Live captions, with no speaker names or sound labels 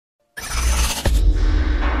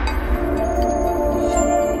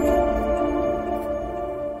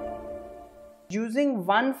using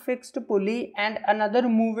one fixed pulley and another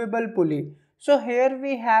movable pulley. So here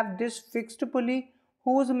we have this fixed pulley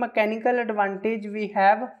whose mechanical advantage we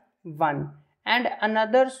have 1, and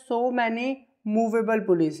another so many movable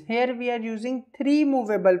pulleys. Here we are using 3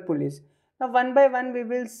 movable pulleys. Now one by one we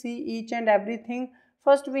will see each and everything.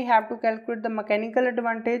 First we have to calculate the mechanical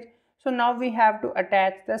advantage. So now we have to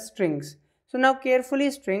attach the strings. So now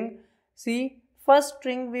carefully see, first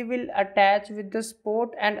string we will attach with the support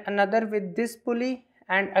and another with this pulley,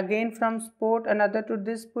 and again from support another to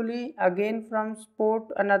this pulley, again from support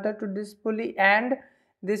another to this pulley, and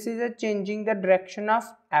this is a changing the direction of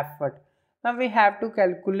effort. Now we have to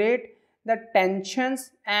calculate the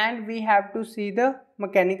tensions and we have to see the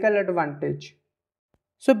mechanical advantage.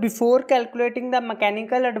 So before calculating the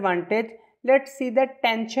mechanical advantage, let's see the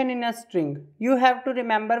tension in a string. You have to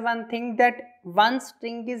remember one thing, that one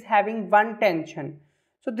string is having one tension.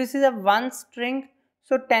 So this is a one string.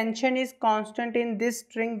 So tension is constant in this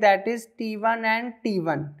string, that is T1 and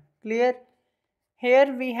T1. Clear?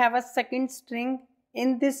 Here we have a second string.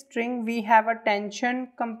 In this string we have a tension.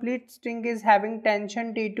 Complete string is having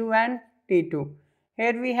tension T2 and T2.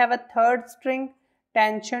 Here we have a third string,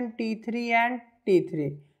 tension T3 and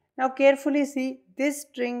T3. Now carefully see, this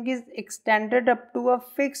string is extended up to a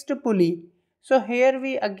fixed pulley. So here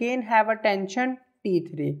we again have a tension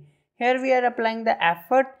T3. Here we are applying the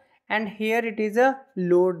effort, and here it is a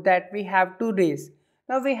load that we have to raise.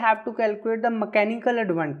 Now we have to calculate the mechanical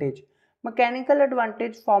advantage. Mechanical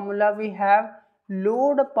advantage formula we have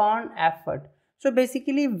load upon effort. So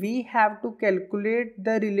basically we have to calculate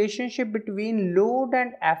the relationship between load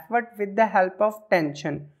and effort with the help of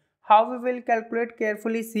tension. How we will calculate?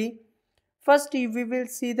 Carefully see. First we will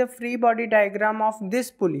see the free body diagram of this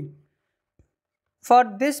pulley. For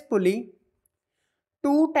this pulley,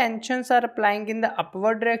 two tensions are applying in the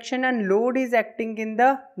upward direction and load is acting in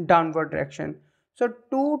the downward direction. So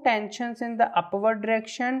two tensions in the upward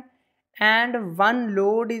direction and one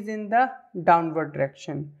load is in the downward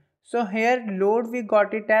direction. So here load we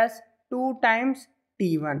got it as 2 times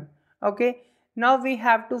T1. Okay. Now we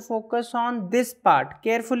have to focus on this part.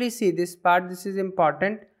 Carefully see this part. This is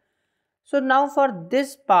important. So now for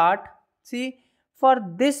this part, see, for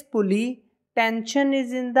this pulley, tension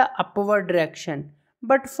is in the upward direction.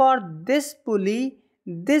 But for this pulley,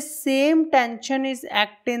 this same tension is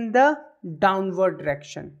acting in the downward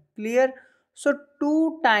direction. Clear? So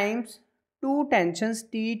two times two tensions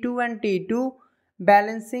T2 and T2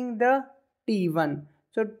 balancing the T1.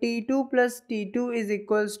 So T2 plus T2 is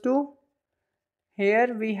equals to,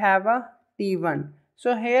 here we have a T1.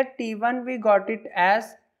 So here T1 we got it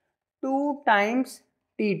as 2 times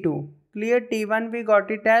T2. Clear? T1 we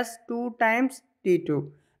got it as 2 times T2.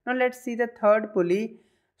 Now let's see the third pulley.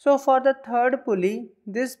 So for the third pulley,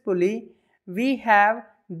 this pulley, we have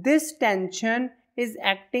this tension is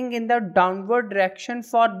acting in the downward direction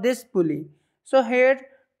for this pulley. So here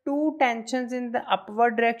two tensions in the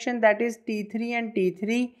upward direction, that is T3 and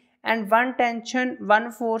T3, and one tension,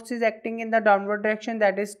 one force is acting in the downward direction,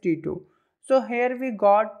 that is T2. So here we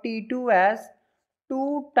got T2 as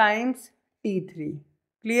 2 times T3.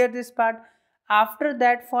 Clear this part? After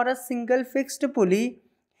that, for a single fixed pulley,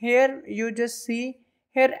 here you just see,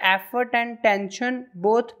 here effort and tension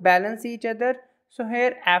both balance each other. So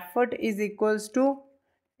here effort is equals to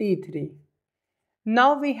T3.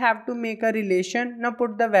 Now we have to make a relation. Now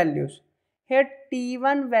put the values. Here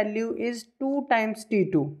T1 value is 2 times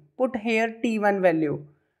T2. Put here T1 value.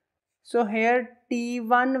 So here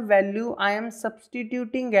T1 value I am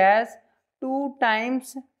substituting as 2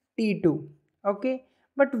 times T2. Okay.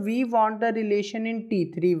 But we want the relation in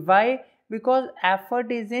T3. Why? Because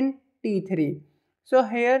effort is in T3. So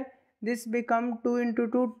here this become 2 into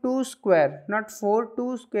 2, 2 square, not 4,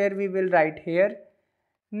 2 square we will write here.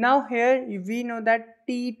 Now here we know that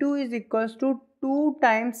T2 is equals to 2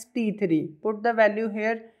 times T3. Put the value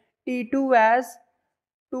here, T2 as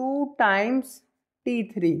 2 times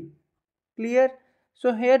T3. Clear?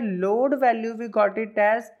 So here load value we got it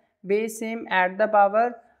as base same at the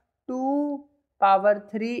power 2 power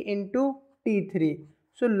 3 into T3.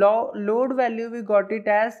 So load value we got it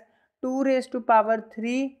as 2 raised to power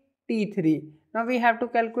 3 T3. Now we have to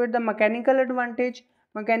calculate the mechanical advantage.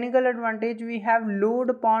 Mechanical advantage we have load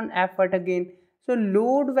upon effort again. So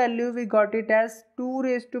load value we got it as 2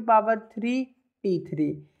 raised to power 3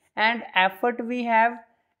 T3, and effort we have,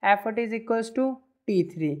 effort is equals to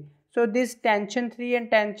T3. So this tension 3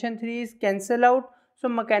 and tension 3 is cancel out. So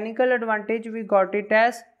mechanical advantage we got it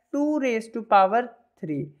as 2 raised to power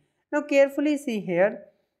 3. Now carefully see here.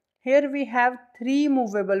 Here we have 3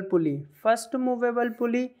 movable pulley. First movable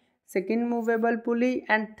pulley, second movable pulley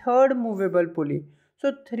and third movable pulley.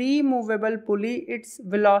 So 3 movable pulley, its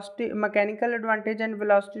velocity, mechanical advantage and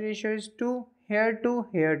velocity ratio is 2, here 2,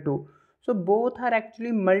 here 2. So both are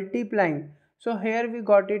actually multiplying. So here we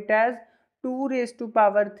got it as 2 raised to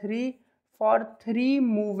power 3 for 3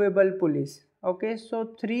 movable pulleys. Okay,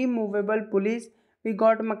 so 3 movable pulleys, we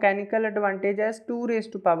got mechanical advantage as 2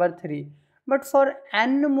 raised to power 3. But for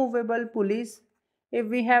n movable pulleys, if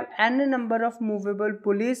we have n number of movable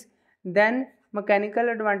pulleys, then mechanical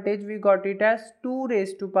advantage we got it as 2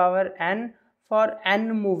 raised to power n for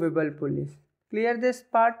n movable pulleys. Clear this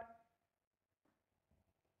part?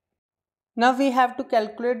 Now we have to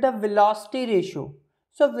calculate the velocity ratio.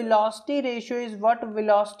 So velocity ratio is what?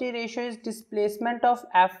 Velocity ratio is displacement of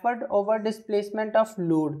effort over displacement of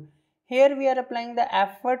load. Here we are applying the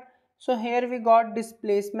effort. So here we got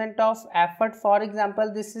displacement of effort. For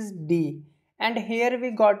example, this is D. And here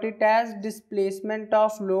we got it as displacement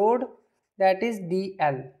of load, that is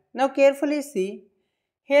DL. Now carefully see.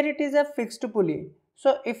 Here it is a fixed pulley.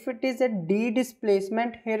 So if it is a D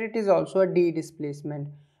displacement, here it is also a D displacement.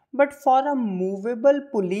 But for a movable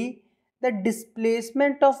pulley, the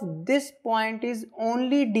displacement of this point is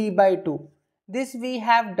only D by 2. This we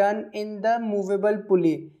have done in the movable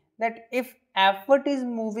pulley, that if effort is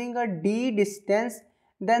moving a D distance,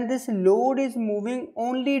 then this load is moving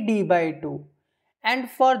only D by 2.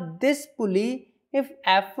 And for this pulley, if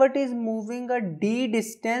effort is moving a D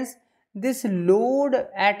distance, this load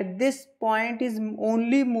at this point is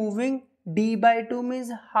only moving D by 2,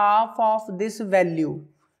 means half of this value.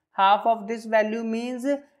 Half of this value means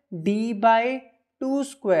D by 2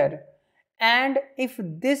 square. And if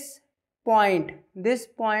this effort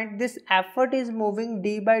is moving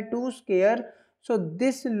D by 2 square, so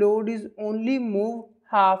this load is only move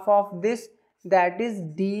half of this, that is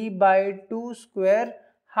D by 2 square,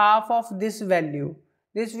 half of this value.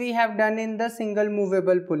 This we have done in the single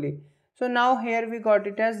movable pulley. So now here we got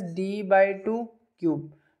it as D by 2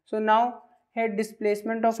 cube. So now here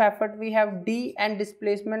displacement of effort we have D and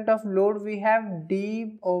displacement of load we have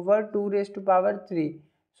D over 2 raised to power 3.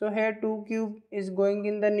 So here 2 cube is going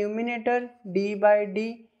in the numerator, D by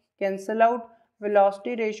D cancel out.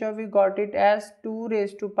 Velocity ratio we got it as 2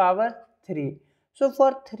 raised to power 3. So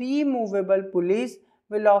for 3 movable pulleys,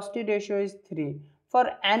 velocity ratio is 3. For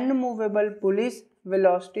n movable pulleys,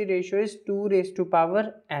 velocity ratio is 2 raised to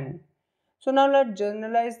power n. So now let's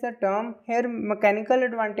generalize the term. Here mechanical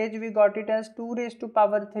advantage we got it as 2 raised to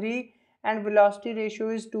power 3 and velocity ratio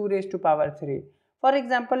is 2 raised to power 3. For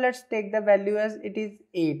example, let's take the value as it is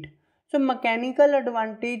 8. So mechanical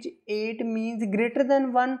advantage 8 means greater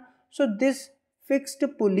than 1. So this fixed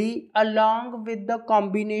pulley along with the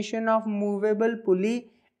combination of movable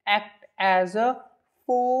pulley act as a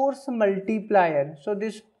force multiplier. So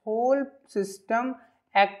this whole system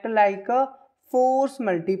act like a force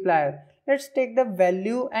multiplier. Let's take the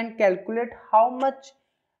value and calculate how much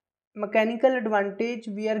mechanical advantage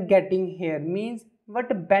we are getting here, means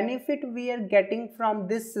what benefit we are getting from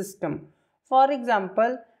this system. For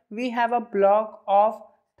example, we have a block of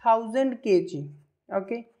 1000 kg.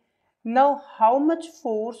 Okay, now how much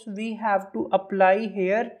force we have to apply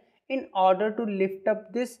here in order to lift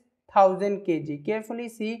up this 1000 kg? Carefully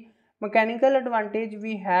see, mechanical advantage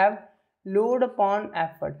we have load upon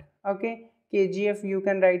effort. Okay, kgf you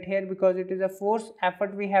can write here because it is a force,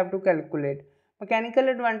 effort we have to calculate. Mechanical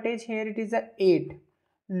advantage here it is a 8.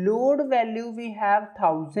 Load value we have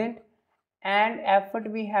 1000 and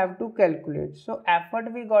effort we have to calculate. So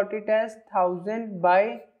effort we got it as 1000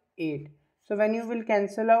 by 8. So when you will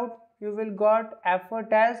cancel out, you will got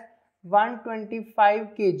effort as 125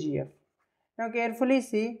 kgf. Now carefully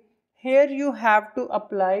see, here you have to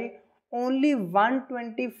apply only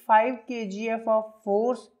 125 kgf of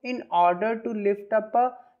force in order to lift up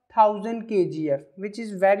a 1000 kgf, which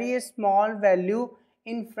is very small value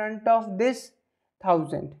in front of this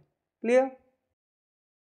 1000. Clear?